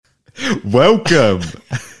Welcome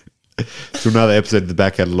to another episode of the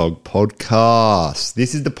Back Catalogue Podcast.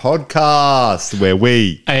 This is the podcast where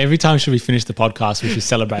we... Hey, every time should we finish the podcast, we should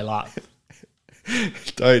celebrate laugh.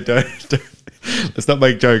 Don't. Let's not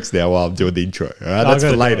make jokes now while I'm doing the intro. All right, that's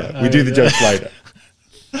for later. We do the jokes later.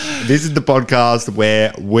 This is the podcast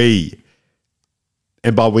where we,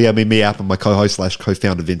 and by we I mean me, App, and my co-host /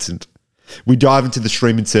 co-founder Vincent, we dive into the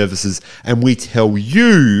streaming services and we tell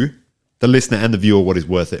you, the listener and the viewer, what is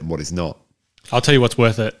worth it and what is not. I'll tell you what's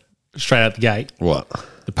worth it straight out the gate. What?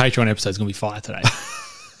 The Patreon episode is going to be fire today.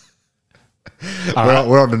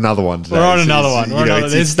 We're on another one today. We're on another one.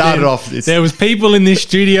 It started off... There was people in this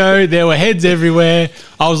studio. There were heads everywhere.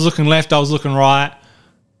 I was looking left. I was looking right.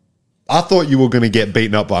 I thought you were going to get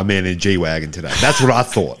beaten up by a man in a G-Wagon today. That's what I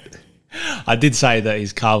thought. I did say that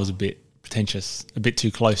his car was a bit pretentious, a bit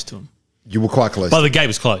too close to him. You were quite close. But the gate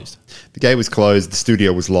was closed. The gate was closed. The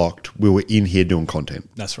studio was locked. We were in here doing content.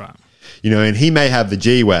 That's right. You know, and he may have the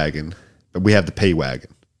G-Wagon, but we have the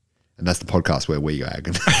P-Wagon. And that's the podcast where we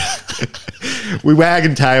wagon. We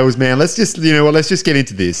wagon tails, man. Let's just get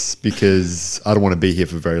into this because I don't want to be here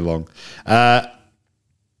for very long.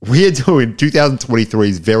 We are doing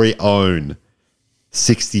 2023's very own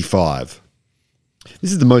 65.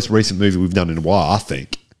 This is the most recent movie we've done in a while, I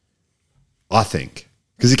think.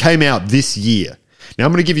 Because it came out this year. Now,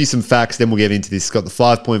 I'm going to give you some facts, then we'll get into this. It's got the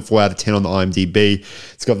 5.4 out of 10 on the IMDb.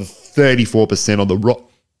 It's got the 34% on the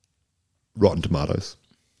Rotten Tomatoes.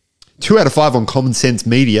 2 out of 5 on Common Sense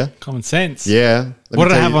Media. Common Sense? Yeah. What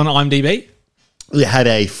did it have on IMDb? It had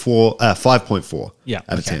a 5.4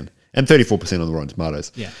 out of 10. And 34% on the Rotten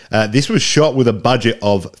Tomatoes. Yeah. This was shot with a budget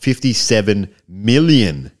of $57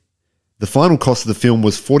 million. The final cost of the film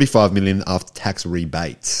was $45 million after tax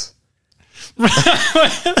rebates. What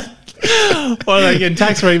are they getting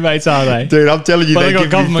tax rebates, are they? Dude, I'm telling you, they got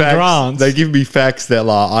government grants. They give me facts that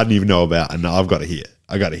I didn't even know about, and I've got to hear.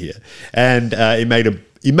 And it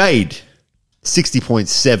made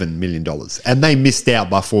 $60.7 million, and they missed out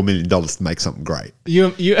by $4 million to make something great. You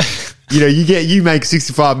make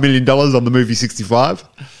 $65 million on the movie 65,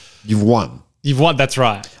 you've won. That's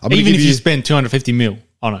right. Even if you spend $250 mil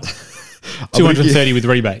on it, 230 with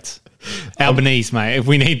rebates. Albanese, mate. If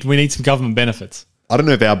we need some government benefits. I don't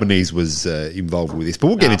know if Albanese was involved with this, but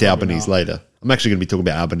we'll get into Albanese later. I'm actually going to be talking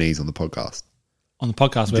about Albanese on the podcast. On the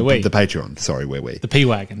podcast, the Patreon. Sorry, where we? The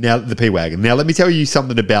P-Wagon. Now, the P-Wagon. Now, let me tell you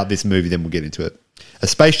something about this movie, then we'll get into it. A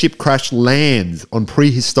spaceship crash lands on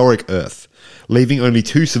prehistoric Earth, leaving only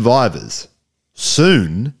 2 survivors.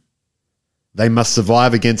 Soon, they must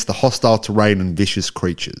survive against the hostile terrain and vicious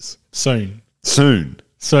creatures. Soon.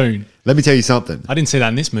 Let me tell you something. I didn't see that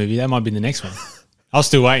in this movie. That might be in the next one. I was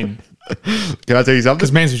still waiting. Can I tell you something?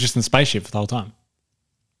 Because Mans was just in the spaceship for the whole time.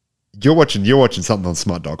 You're watching something on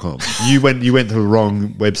smart.com. You went to the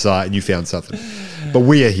wrong website and you found something. But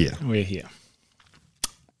we are here. We're here.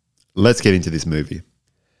 Let's get into this movie.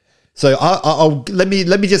 So let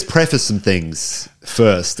me just preface some things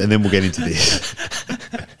first, and then we'll get into this.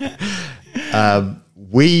 And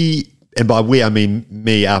by we I mean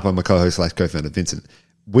me, Alpa, my co-host / co-founder Vincent.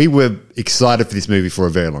 We were excited for this movie for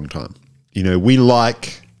a very long time. You know, we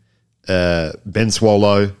like Ben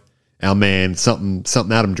Swolo, our man, something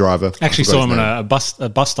Adam Driver. Actually saw him on a bus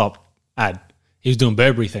stop ad. He was doing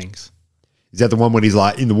Burberry things. Is that the one when he's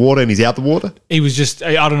like in the water and he's out the water? He was just,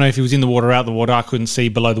 I don't know if he was in the water or out the water. I couldn't see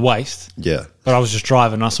below the waist. Yeah. But I was just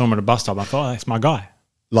driving and I saw him at a bus stop. I thought, that's my guy.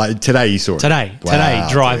 Like today you saw him? Today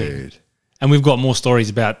driving. Dude. And we've got more stories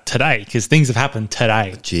about today because things have happened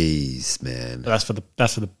today. Jeez, man. But that's for the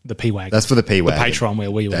P-Wagon. That's for the P-Wagon. The Patreon where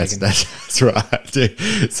we wagon. That's right.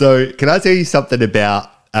 Dude. So can I tell you something about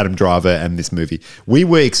Adam Driver and this movie? We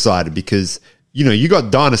were excited because, you know, you got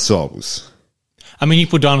dinosaurs. I mean, you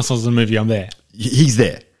put dinosaurs in the movie, I'm there. He's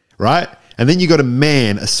there, right? And then you got a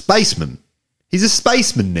man, a spaceman. He's a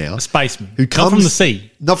spaceman now. A spaceman. Who comes, not from the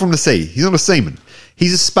sea. Not from the sea. He's not a seaman.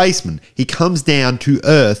 He's a spaceman. He comes down to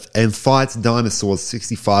Earth and fights dinosaurs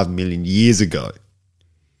 65 million years ago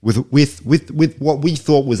with what we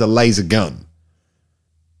thought was a laser gun.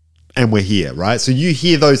 And we're here, right? So you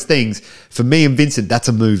hear those things. For me and Vincent, that's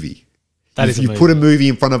a movie. You've put a movie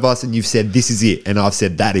in front of us and you've said, this is it. And I've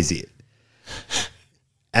said, that is it.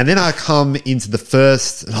 And then I come into the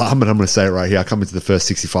first, I'm going to say it right here. I come into the first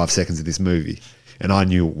 65 seconds of this movie and I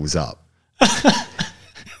knew it was up.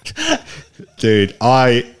 Dude,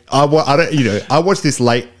 I watched this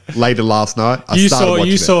later last night. You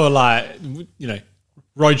saw like, you know,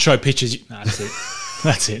 roadshow pictures. No, that's it.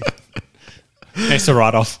 That's it. It's a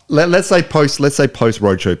write-off. Let's say post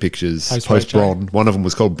roadshow pictures. Post Bron. One of them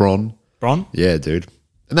was called Bron. Bron? Yeah, dude.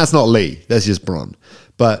 And that's not Lee. That's just Bron.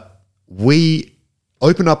 But we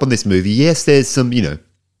open up on this movie. Yes, there's some,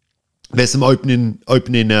 there's some opening. What's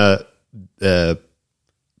the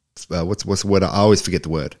word? I always forget the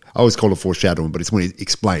word. I always call it foreshadowing, but it's when it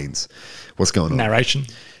explains what's going on. Narration.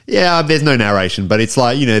 Yeah, there's no narration, but it's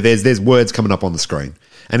like, there's words coming up on the screen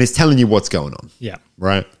and it's telling you what's going on. Yeah.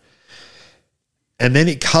 Right? And then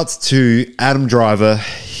it cuts to Adam Driver,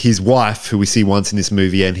 his wife, who we see once in this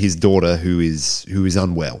movie, and his daughter, who is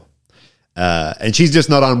unwell. And she's just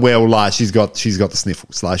not unwell, like she's got the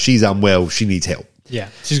sniffles. Like she's unwell, she needs help. Yeah.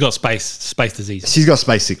 She's got space disease. She's got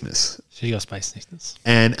space sickness.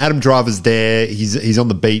 And Adam Driver's there. He's on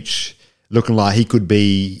the beach looking like he could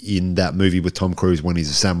be in that movie with Tom Cruise when he's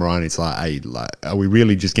a samurai. And it's like, hey, are we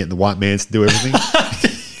really just getting the white man to do everything?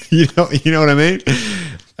 you know what I mean?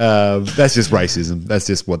 That's just racism. That's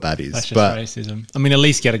just what that is. That's just racism. I mean, at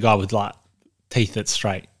least get a guy with like teeth that's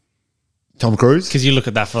straight. Tom Cruise? Because you look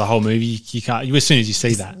at that for the whole movie, you can't. As soon as you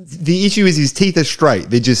see that, the issue is his teeth are straight.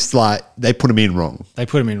 They're just like they put him in wrong. They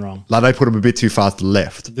put him in wrong. Like they put him a bit too far to the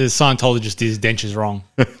left. The Scientologist did his dentures wrong.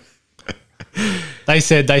 They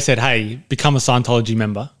said, hey, become a Scientology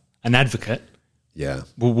member, an advocate. Yeah,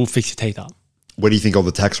 we'll fix your teeth up. Where do you think all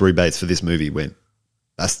the tax rebates for this movie went?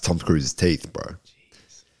 That's Tom Cruise's teeth, bro.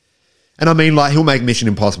 And I mean, like, he'll make Mission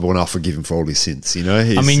Impossible and I'll forgive him for all his sins, you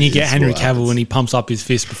you get Henry Cavill when he pumps up his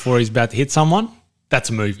fist before he's about to hit someone.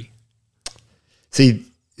 That's a movie. See,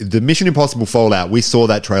 the Mission Impossible Fallout, we saw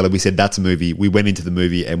that trailer. We said, that's a movie. We went into the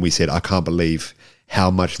movie and we said, I can't believe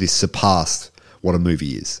how much this surpassed what a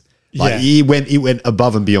movie is. Like, it went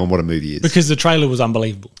above and beyond what a movie is. Because the trailer was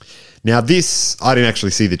unbelievable. Now, this, I didn't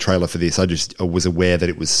actually see the trailer for this. I just was aware that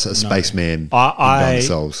it was a spaceman in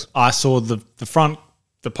dinosaurs. I saw the front,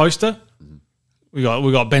 the poster. We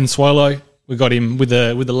got Ben Swolo. We got him with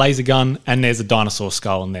a laser gun, and there's a dinosaur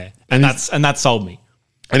skull in there, and that sold me.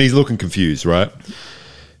 And he's looking confused, right?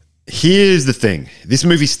 Here's the thing: this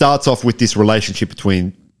movie starts off with this relationship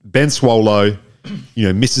between Ben Swolo,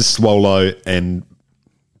 Mrs. Swolo, and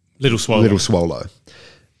Little Swolo,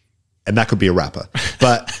 and that could be a rapper.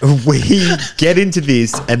 But we get into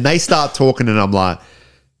this, and they start talking, and I'm like,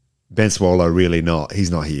 Ben Swolo, really not?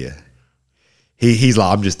 He's not here. He's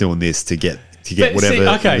like, I'm just doing this to get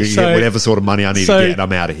whatever sort of money I need to get, and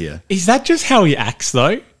I'm out of here. Is that just how he acts,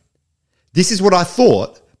 though? This is what I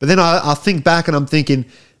thought, but then I think back and I'm thinking,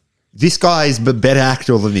 this guy is a better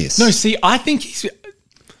actor than this. No, see, I think he's...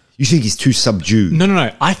 You think he's too subdued?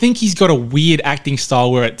 No. I think he's got a weird acting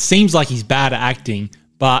style where it seems like he's bad at acting,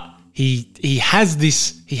 but he has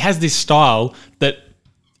this style that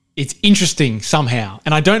it's interesting somehow,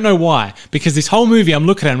 and I don't know why. Because this whole movie, I'm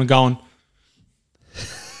looking at him and going...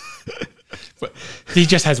 He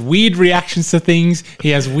just has weird reactions to things. He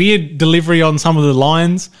has weird delivery on some of the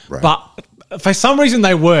lines. Right. But for some reason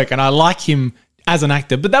they work, and I like him as an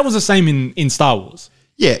actor. But that was the same in Star Wars.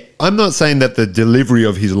 Yeah, I'm not saying that the delivery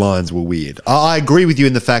of his lines were weird. I agree with you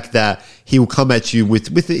in the fact that he will come at you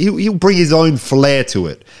he'll bring his own flair to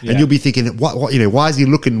it. Yeah. And you'll be thinking, what, why is he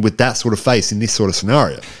looking with that sort of face in this sort of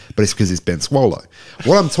scenario? But it's because it's Ben Swolo.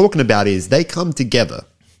 What I'm talking about is they come together.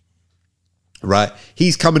 Right,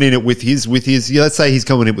 he's coming in it with his. Let's say he's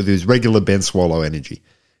coming in with his regular Ben Swallow energy,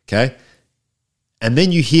 okay. And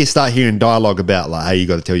then you start hearing dialogue about like, hey, you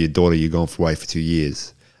got to tell your daughter you're gone away for 2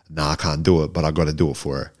 years. No, I can't do it, but I got to do it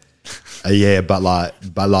for her. Yeah,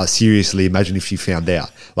 but seriously, imagine if she found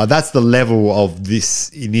out. Like that's the level of this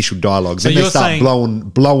initial dialogue. So then they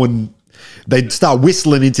start blowing. They start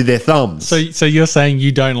whistling into their thumbs. So you're saying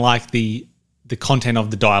you don't like the content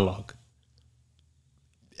of the dialogue?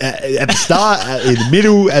 At the start, in the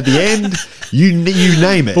middle, at the end, you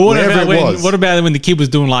name it. But what about when the kid was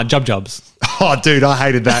doing like jubs? Oh, dude, I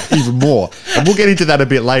hated that even more. And we'll get into that a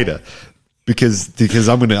bit later because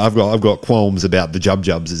I've got qualms about the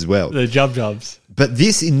jubs as well. The jubs. But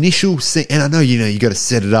this initial scene, and I know you got to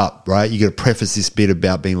set it up, right? You got to preface this bit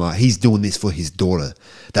about being like he's doing this for his daughter.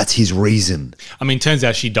 That's his reason. I mean, turns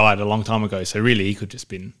out she died a long time ago, so really he could just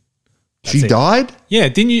been. She died? Yeah,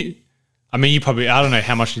 didn't you? I mean, you probably... I don't know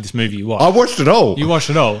how much of this movie you watched. I watched it all. You watched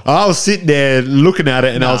it all? I was sitting there looking at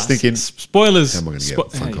it and I was thinking... Spoilers. How am I going to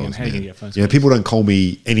get phone calls, man? Get phone calls? People don't call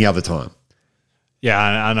me any other time. Yeah,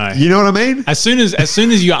 I know. You know what I mean? As soon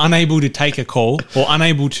as you're unable to take a call or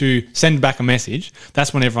unable to send back a message,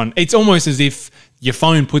 that's when everyone... It's almost as if your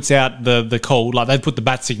phone puts out the call, like they put the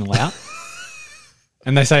bat signal out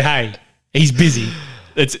and they say, hey, he's busy.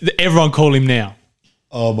 Everyone call him now.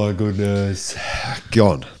 Oh my goodness.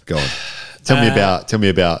 Gone. Tell me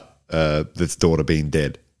about this daughter being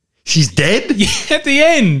dead. She's dead? Yeah, at the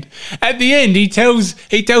end, he tells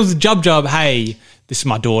the Jub, hey, this is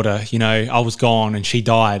my daughter. I was gone and she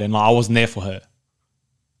died, and I wasn't there for her.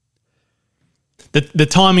 The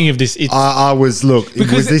timing of this, it's I was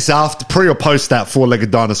Because was this after pre or post that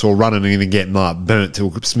 4-legged dinosaur running and getting like burnt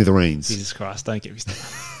to smithereens? Jesus Christ, don't get me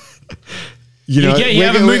started. You know, You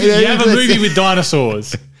have a movie with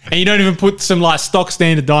dinosaurs, and you don't even put some like stock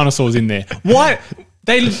standard dinosaurs in there. Why?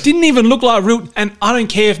 They didn't even look like real. And I don't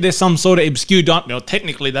care if there's some sort of obscure dinosaur.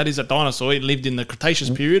 Technically, that is a dinosaur. It lived in the Cretaceous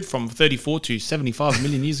period from 34 to 75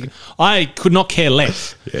 million years ago. I could not care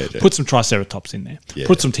less. Put some Triceratops in there.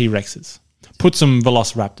 Put some T-Rexes. Put some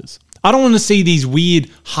Velociraptors. I don't want to see these weird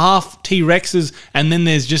half T-Rexes, and then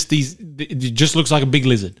there's just these. It just looks like a big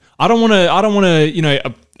lizard. I don't want to. You know,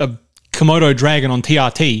 a Komodo dragon on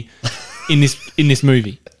TRT in this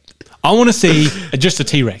movie. I want to see just a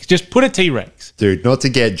T-Rex. Just put a T-Rex. Dude, not to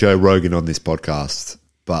get Joe Rogan on this podcast,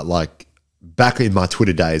 but like back in my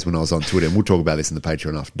Twitter days when I was on Twitter, and we'll talk about this in the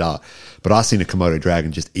Patreon after dark, but I seen a Komodo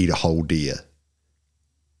dragon just eat a whole deer.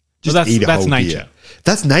 Just that's nature. Deer.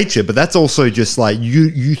 That's nature, but that's also just like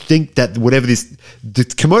you think that whatever the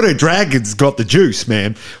Komodo dragon's got the juice,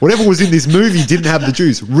 man. Whatever was in this movie didn't have the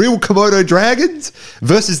juice. Real Komodo dragons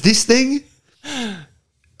versus this thing.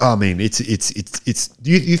 I mean, it's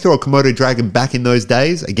you throw a Komodo dragon back in those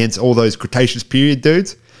days against all those Cretaceous period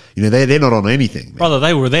dudes. You know, they're not on anything, man. Brother,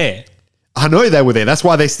 they were there. I know they were there. That's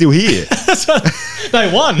why they're still here. They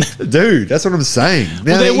won. Dude, that's what I'm saying.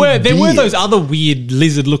 Well, there were those other weird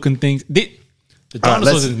lizard-looking things. The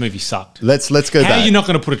dinosaurs in this movie sucked. Let's go back. How are you not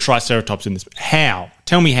going to put a Triceratops in this? How?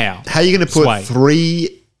 Tell me how. How are you going to put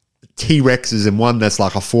 3 T-Rexes and one that's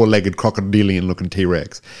like a 4-legged crocodilian-looking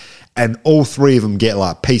T-Rex, and all 3 of them get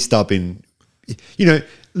like pieced up in, you know?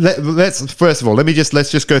 Let's first of all let's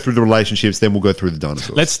just go through the relationships. Then we'll go through the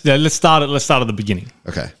dinosaurs. Let's start at the beginning.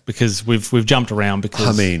 Okay, because we've jumped around.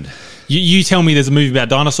 Because I mean, you tell me there's a movie about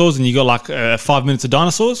dinosaurs and you got like 5 minutes of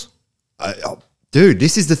dinosaurs. Dude,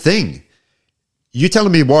 this is the thing. You're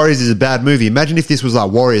telling me Warriors is a bad movie. Imagine if this was like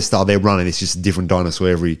Warrior style. They're running. It's just a different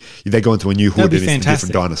dinosaur they go into a new hood and it's a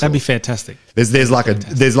different dinosaur. That'd be fantastic. There's like a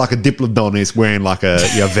Diplodon is wearing like a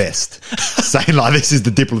vest, saying like this is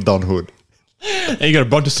the Diplodon hood. And you got a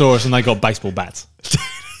Brontosaurus and they got baseball bats.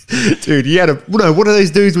 Dude, you had what are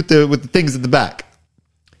those dudes with the things at the back?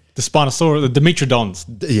 The Spinosaurus, the Dimetrodons.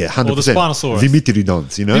 Yeah, 100%. Or the Spinosaurus.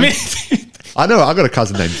 Dimetrodons, you know? I know, I got a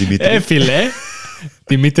cousin named Dimitri.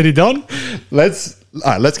 Dimetrodon.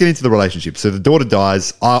 Let's get into the relationship. So the daughter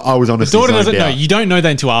dies. I was honestly the daughter doesn't know. You don't know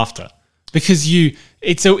that until after. Because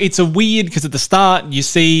it's a weird, because at the start you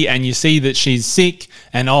see that she's sick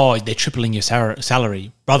and they're tripling your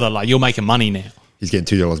salary. Brother, like you're making money now. He's getting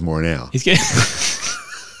 $2 more an hour. He's getting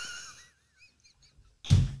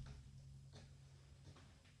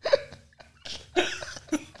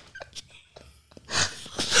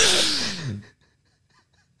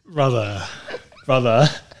Brother.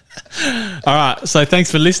 All right, so thanks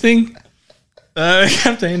for listening. We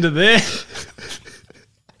have to end it there.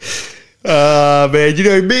 Man, you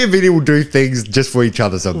know, me and Vinny will do things just for each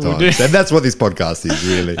other sometimes. And that's what this podcast is,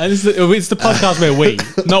 really. And it's the podcast where we,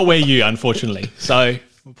 not where you, unfortunately. So,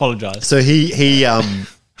 apologise. So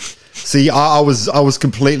I was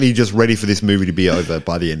completely just ready for this movie to be over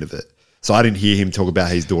by the end of it. So I didn't hear him talk about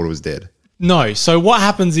how his daughter was dead. No. So what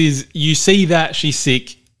happens is you see that she's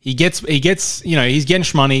sick. He gets, you know, he's getting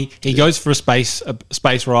shmoney. He goes for a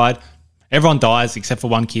space ride. Everyone dies except for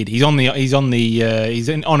one kid. He's on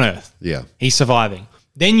Earth. Yeah. He's surviving.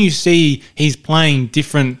 Then you see he's playing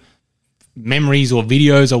different memories or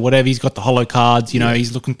videos or whatever. He's got the holo cards, you know,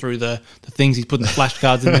 he's looking through the things, he's putting the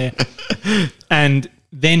flashcards in there. And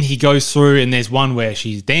then he goes through and there's one where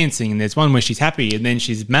she's dancing and there's one where she's happy and then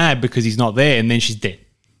she's mad because he's not there and then she's dead.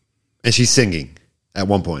 And she's singing at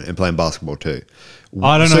one point and playing basketball too.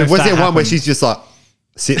 I don't know. So was there one where she's just like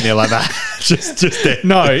sitting there like that? just there.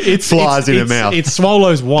 No, it's flies in her mouth. It's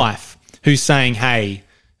Swolo's wife who's saying, "Hey,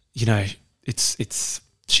 you know,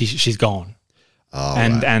 she's gone." Oh,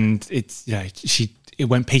 and it's, you know, it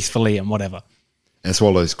went peacefully and whatever. And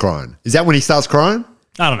Swallow's crying. Is that when he starts crying?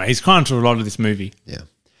 I don't know. He's crying through a lot of this movie. Yeah.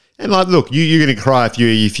 And like, look, you're going to cry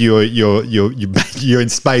if you're in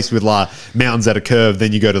space with like mountains that are curved.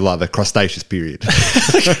 Then you go to like the Cretaceous period.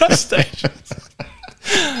 Crustaceans.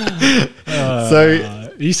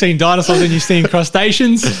 So you seen dinosaurs and you've seen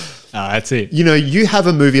crustaceans. That's it. You know, you have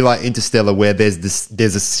a movie like Interstellar where there's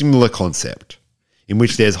a similar concept in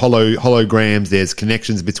which there's holograms, there's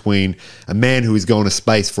connections between a man who is going to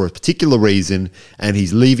space for a particular reason and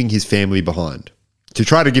he's leaving his family behind to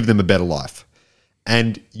try to give them a better life.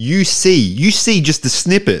 And you see just the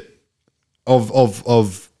snippet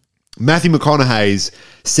of Matthew McConaughey's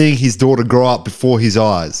seeing his daughter grow up before his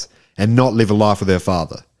eyes and not live a life with her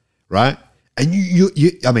father, right? And you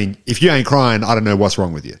I mean, if you ain't crying, I don't know what's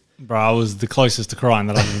wrong with you. Bro, I was the closest to crying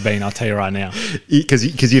that I've ever been, I'll tell you right now. Because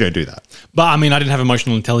you don't do that. But I mean, I didn't have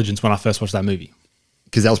emotional intelligence when I first watched that movie.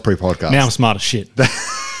 Because that was pre-podcast. Now I'm smart as shit.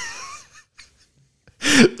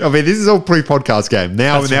 I mean, this is all pre-podcast game.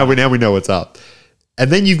 Now we know what's up.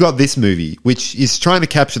 And then you've got this movie, which is trying to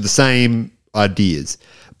capture the same ideas,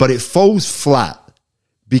 but it falls flat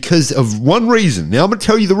because of one reason. Now I'm going to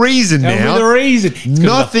tell you the reason. Tell me the reason. It's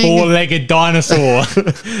nothing. A four-legged dinosaur.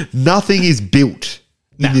 Nothing is built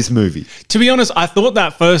in this movie. To be honest, I thought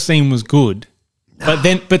that first scene was good, but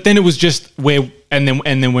then it was just and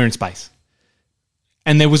then we're in space,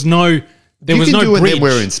 and there was no. There was no bridge. You can do it when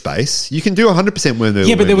we're in space. You can do 100% when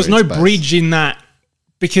they're but there was no bridge in that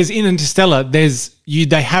because in Interstellar,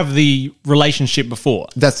 they have the relationship before.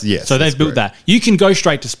 So they've built that. You can go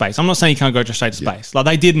straight to space. I'm not saying you can't go straight to space like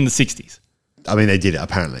they did in the 60s. I mean, they did it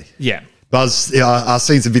apparently. Yeah. Buzz, I've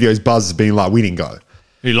seen some videos. Buzz has been like, we didn't go.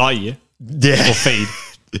 Who like you? Yeah. Or feed?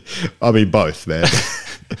 I mean, both, man.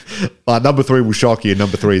 Like number 3 will shock you. And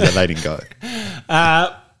number 3 is that they didn't go.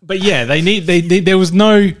 But yeah, there was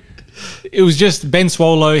no. It was just Ben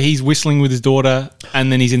Swolo. He's whistling with his daughter,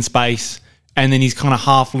 and then he's in space, and then he's kind of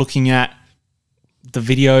half looking at the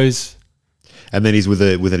videos, and then he's with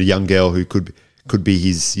a young girl who could be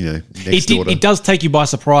his next daughter. It does take you by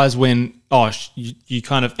surprise when you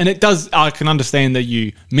kind of, and it does. I can understand that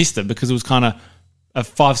you missed it because it was kind of a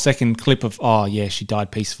 5-second clip of she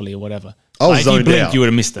died peacefully or whatever. I was zoned out. You would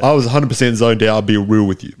have missed it. I was 100% zoned out. I'll be real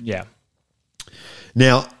with you. Yeah.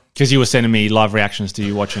 Now. Because you were sending me live reactions to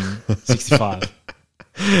you watching 65.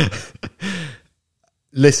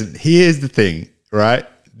 Listen, here's the thing, right?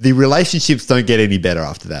 The relationships don't get any better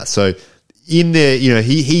after that. So in there,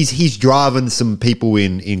 he's driving some people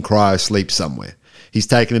in cryo sleep somewhere. He's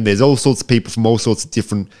taking them. There's all sorts of people from all sorts of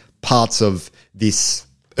different parts of this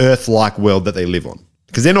Earth-like world that they live on.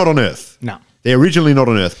 Because they're not on Earth. No. They're originally not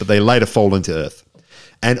on Earth, but they later fall into Earth.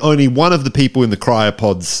 And only one of the people in the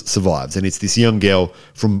cryopods survives, and it's this young girl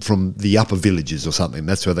from the upper villages or something.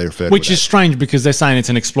 That's what they refer to it. Which is strange because they're saying it's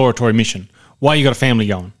an exploratory mission. Why you got a family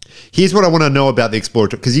going? Here's what I want to know about the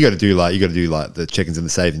exploratory, because you got to do like the check-ins and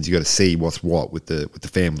the savings. You got to see what's what with the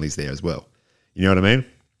families there as well. You know what I mean?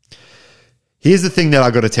 Here's the thing that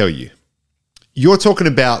I got to tell you. You're talking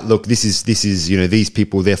about, look, this is these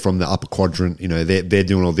people, they're from the upper quadrant. They're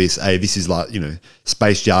doing all this. Hey, this is like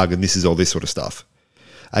space jargon. This is all this sort of stuff.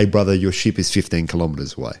 Hey, brother, your ship is 15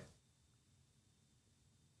 kilometers away.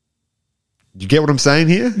 Do you get what I'm saying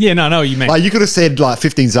here? Yeah, no, I know what you mean. Like, you could have said,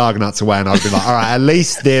 15 Zargonauts away, and I'd be like, all right, at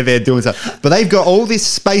least they're doing something. But they've got all this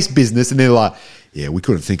space business, and they're like, yeah, we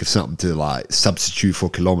couldn't think of something to, substitute for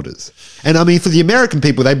kilometers. And, I mean, for the American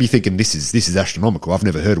people, they'd be ting, this is astronomical. I've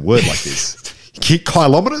never heard a word like this.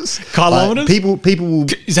 Kilometers? Kilometers? People will...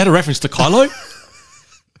 Is that a reference to Kylo?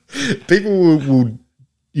 People will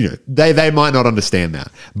they might not understand that,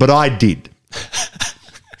 but I did.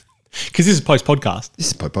 Because this is post-podcast. This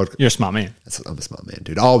is post-podcast. You're a smart man. I'm a smart man,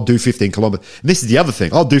 dude. I'll do 15 kilometers. And this is the other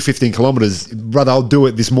thing. I'll do 15 kilometers. Brother, I'll do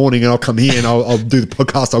it this morning and I'll come here and I'll do the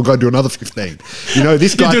podcast. I'll go do another 15.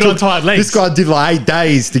 This guy do it on tired legs. This guy did 8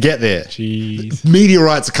 days to get there. Jeez.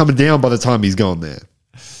 Meteorites are coming down by the time he's gone there.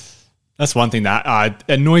 That's one thing that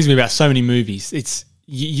annoys me about so many movies. It's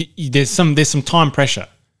there's some time pressure.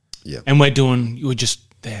 Yeah. And we're just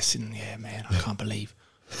there sitting there, man, I can't believe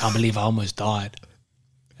I almost died.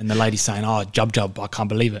 And the lady's saying, jub, I can't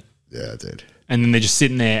believe it. Yeah, dude. And then they're just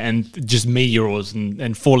sitting there and just meteors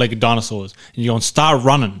and four-legged dinosaurs. And you're going, start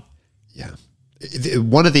running. Yeah.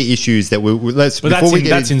 One of the issues that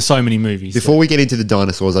that's in so many movies. Before we get into the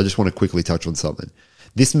dinosaurs, I just want to quickly touch on something.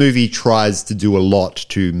 This movie tries to do a lot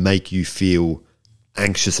to make you feel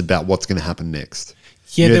anxious about what's going to happen next.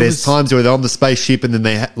 Yeah, there's times where they're on the spaceship and then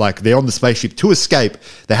they're on the spaceship to escape.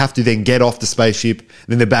 They have to then get off the spaceship, and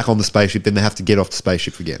then they're back on the spaceship. Then they have to get off the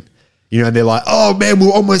spaceship again. And they're like, "Oh man,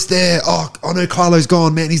 we're almost there. Oh no, Kylo's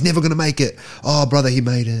gone, man. He's never going to make it. Oh brother, he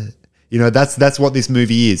made it." That's what this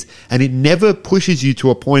movie is, and it never pushes you to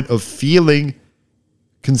a point of feeling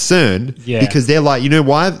concerned. Yeah. Because they're like,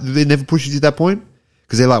 why they never pushes you to that point?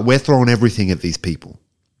 Because they're like, we're throwing everything at these people,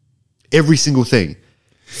 every single thing.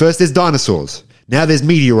 First, there's dinosaurs. Now there's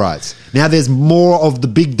meteorites. Now there's more of the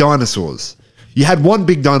big dinosaurs. You had one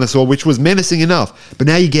big dinosaur, which was menacing enough, but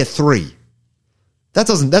now you get 3. That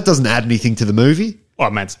doesn't add anything to the movie. Oh,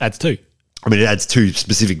 man, it adds 2. I mean, it adds 2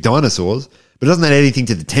 specific dinosaurs, but it doesn't add anything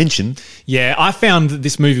to the tension. Yeah, I found that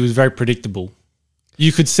this movie was very predictable.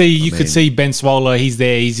 You could see Ben Swallow. He's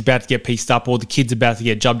there. He's about to get pieced up, or the kid's about to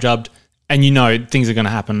get jubbed, and things are going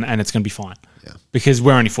to happen, and it's going to be fine. Yeah. Because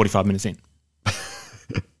we're only 45 minutes in.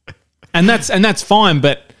 And that's fine,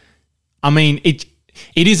 but I mean,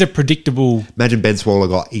 It is a predictable. Imagine Ben Swallow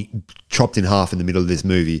got chopped in half in the middle of this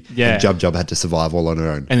movie, Yeah. and Jub Jub had to survive all on her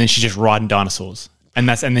own. And then she's just riding dinosaurs, and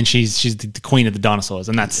then she's the queen of the dinosaurs,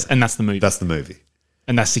 and that's the movie. That's the movie.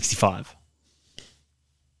 And that's 65.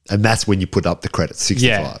 And that's when you put up the credits, 65.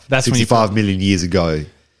 Yeah, that's when you 65 million years ago,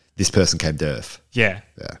 this person came to Earth. Yeah.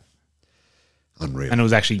 Yeah. Unreal. And it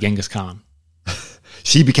was actually Genghis Khan.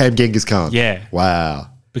 She became Genghis Khan. Yeah. Wow.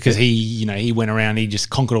 Because he went around, he just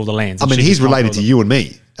conquered all the lands. I mean, he's related to you and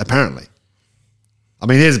me, apparently. I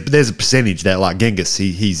mean, there's a percentage that, like Genghis,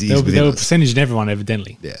 he's There within were us. percentage in everyone,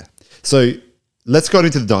 evidently. Yeah. So let's go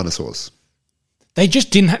into the dinosaurs. They just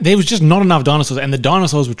didn't. There was just not enough dinosaurs, and the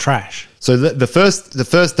dinosaurs were trash. So the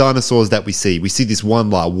first dinosaurs that we see this one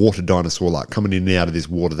like water dinosaur like coming in and out of this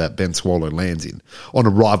water that Ben Swallow lands in on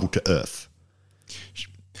arrival to Earth.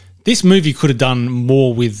 This movie could have done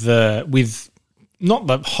more with not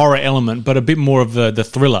the horror element, but a bit more of the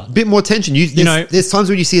thriller. A bit more tension. There's times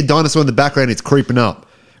when you see a dinosaur in the background, it's creeping up,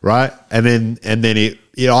 right? And then it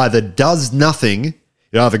either does nothing,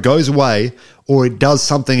 it either goes away, or it does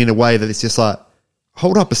something in a way that it's just like,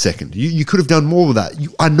 hold up a second. You could have done more with that.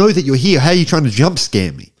 I know that you're here. How are you trying to jump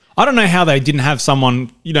scare me? I don't know how they didn't have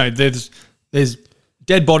someone. There's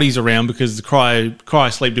dead bodies around because the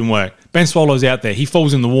cryo sleep didn't work. Ben Swallow's out there. He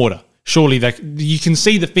falls in the water. Surely you can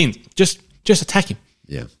see the fins. Just attack him.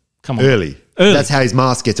 Yeah. Come on. Early. That's how his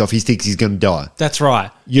mask gets off. He thinks he's going to die. That's right.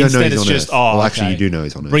 You don't know Instead, he's on it's just, Earth. Well, actually, you do know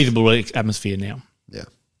he's on Earth. Breathable atmosphere now. Yeah.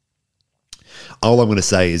 All I'm going to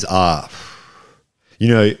say is,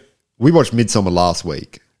 we watched Midsommar last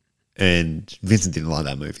week, and Vincent didn't like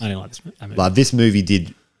that movie. I didn't like this movie. Like, this movie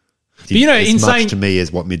did as much to me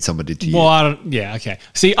as what Midsommar did to you. Well, okay.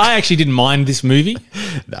 See, I actually didn't mind this movie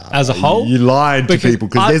as a whole. You lied to people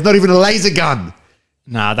because there's not even a laser gun.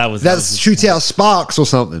 Nah, that shoots out sparks or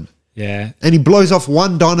something. Yeah. And he blows off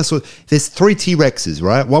one dinosaur. There's 3 T-Rexes,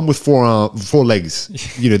 right? One with 4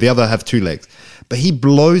 legs. The other have 2 legs. But he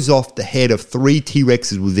blows off the head of 3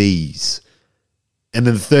 T-Rexes with ease. And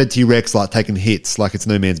then the 3rd T-Rex like taking hits like it's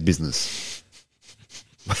no man's business.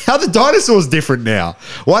 How are the dinosaurs different now?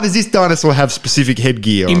 Why does this dinosaur have specific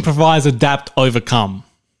headgear on? Improvise, adapt, overcome.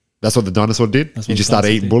 That's what the dinosaur did? He just started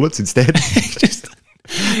eating bullets instead?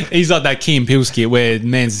 He's like that Key and Peele skit where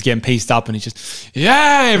man's just getting pieced up and he's just,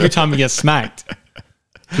 every time he gets smacked.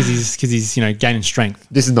 Because he's gaining strength.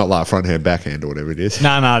 This is not like front hand, backhand or whatever it is.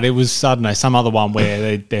 No, it was, I don't know, some other one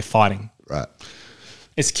where they're fighting. Right.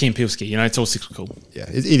 It's Key and Peele skit, it's all cyclical. Yeah,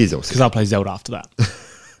 it is all cyclical. Because I'll play Zelda after that.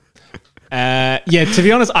 To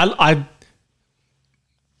be honest, I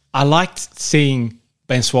liked seeing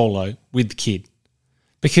Ben Swallow with the kid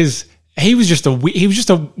because he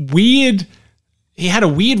had a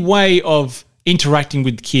weird way of interacting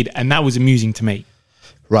with the kid, and that was amusing to me.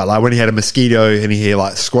 Right, like when he had a mosquito and he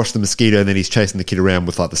like squashed the mosquito and then he's chasing the kid around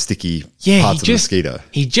with like the sticky parts of the mosquito.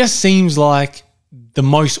 He just seems like the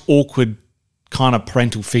most awkward kind of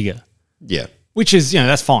parental figure. Yeah. Which is,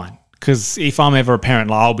 that's fine. Because if I'm ever a parent,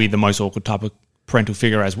 like, I'll be the most awkward type of parental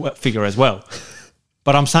figure as well.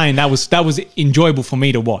 But I'm saying that was enjoyable for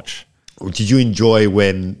me to watch. Did you enjoy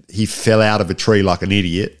when he fell out of a tree like an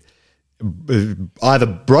idiot? Either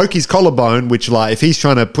broke his collarbone, which like if he's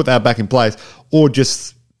trying to put that back in place, or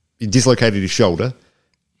just dislocated his shoulder.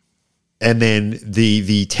 And then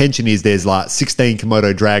the tension is there's like 16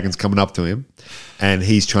 Komodo dragons coming up to him and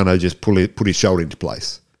he's trying to just put his shoulder into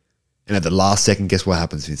place. And at the last second, guess what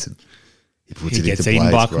happens, Vincent? He puts it into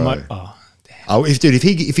place, by Komodo. Oh, damn. Oh, if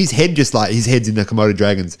his head just like his head's in the Komodo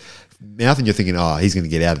dragon's mouth and you're thinking, he's going to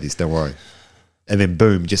get out of this, don't worry. And then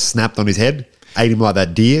boom, just snapped on his head, ate him like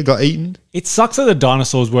that deer got eaten. It sucks that the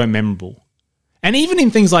dinosaurs weren't memorable. And even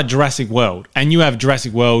in things like Jurassic World, and you have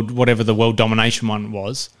Jurassic World, whatever the world domination one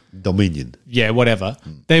was. Dominion. Yeah, whatever.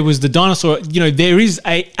 There was the dinosaur, there is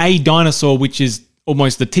a dinosaur which is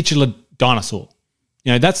almost the titular dinosaur.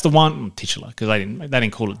 That's the one, titular, because they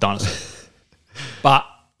didn't call it dinosaur. But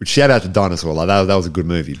Which shout out to Dinosaur, like that was a good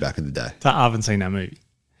movie back in the day. I haven't seen that movie.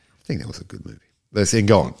 I think that was a good movie. Let's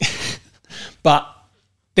go on. But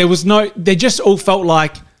they just all felt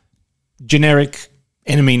like generic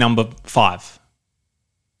enemy number 5.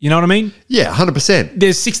 You know what I mean? Yeah, 100%.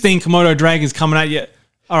 There's 16 Komodo dragons coming at you.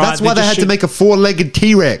 All right, that's why they had to make a 4-legged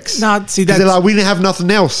T-Rex. No, see, they're like, we didn't have nothing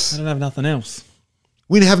else. They don't have nothing else.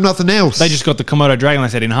 We didn't have nothing else. They just got the Komodo dragon. They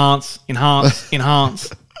said, enhance, enhance,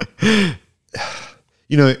 enhance.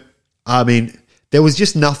 I mean, there was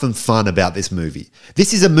just nothing fun about this movie.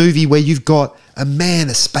 This is a movie where you've got a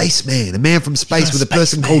spaceman, a man from space with a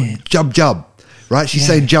person called Jub Jub, right? She's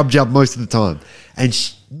saying Jub Jub most of the time. And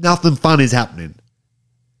nothing fun is happening.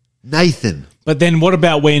 Nathan. But then what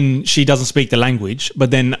about when she doesn't speak the language,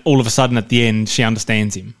 but then all of a sudden at the end she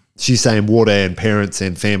understands him? She's saying water and parents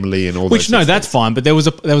and family and all that. Which, no, that's fine. But there was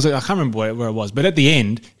a I can't remember where it was. But at the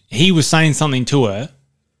end, he was saying something to her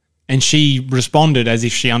and she responded as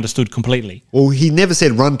if she understood completely. Well, he never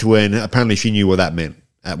said run to her, and apparently she knew what that meant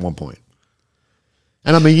at one point.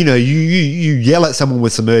 And I mean, you yell at someone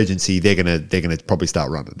with some urgency, they're gonna probably start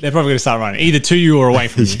running. They're probably going to start running, either to you or away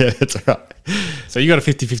from you. Yeah, that's right. So you got a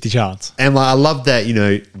 50-50 chance. And I love that,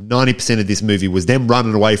 90% of this movie was them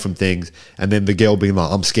running away from things, and then the girl being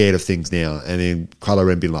like, I'm scared of things now. And then Kylo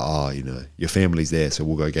Ren being like, your family's there, so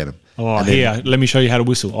we'll go get them. Oh, and then, here, let me show you how to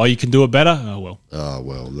whistle. Oh, you can do it better? Oh, well. Oh,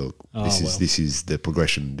 well, look, this is the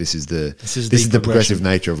progression. This is the progression. progressive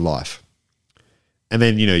nature of life. And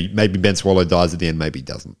then, maybe Ben Swallow dies at the end, maybe he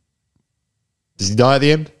doesn't. Does he die at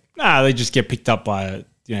the end? Nah, they just get picked up by,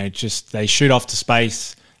 they shoot off to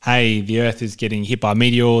space. Hey, the Earth is getting hit by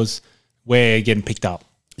meteors. We're getting picked up.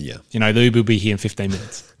 Yeah. The Uber will be here in 15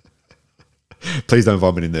 minutes. Please don't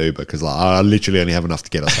vomit in the Uber because I literally only have enough to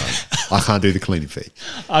get us home. I can't do the cleaning fee.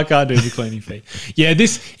 I can't do the cleaning fee. Yeah,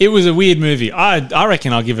 it was a weird movie. I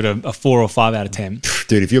reckon I'll give it a 4 or 5 out of 10.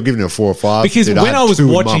 Dude, if you're giving it a 4 or 5, because dude, when I was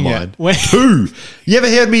watching it, 2. You ever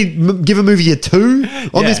heard me give a movie a 2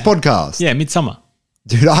 on this podcast? Yeah, Midsummer.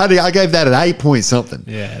 Dude, I gave that an 8 point something.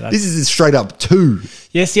 Yeah, this is a straight up 2.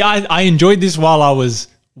 Yeah, see, I enjoyed this while I was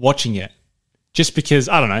watching it, just because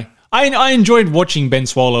I don't know. I enjoyed watching Ben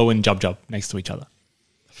Swallow and Jub Jub next to each other,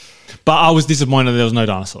 but I was disappointed there was no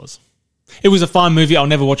dinosaurs. It was a fine movie. I'll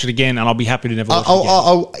never watch it again, and I'll be happy to never watch it again.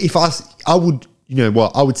 I would,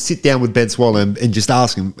 I would sit down with Ben Swallow and just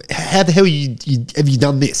ask him, how the hell have you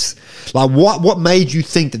done this? Like, what made you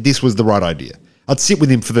think that this was the right idea? I'd sit with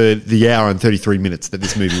him for the hour and 33 minutes that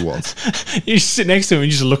this movie was. You just sit next to him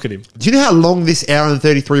and you just look at him. Do you know how long this hour and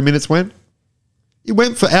 33 minutes went? It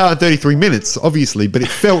went for hour and 33 minutes, obviously, but it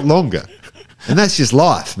felt longer. And that's just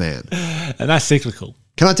life, man. And that's cyclical.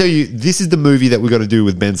 Can I tell you, this is the movie that we've got to do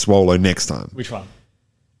with Ben Swallow next time. Which one?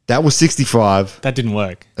 That was 65. That didn't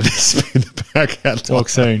work. And this has been the back catalog. Talk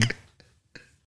soon.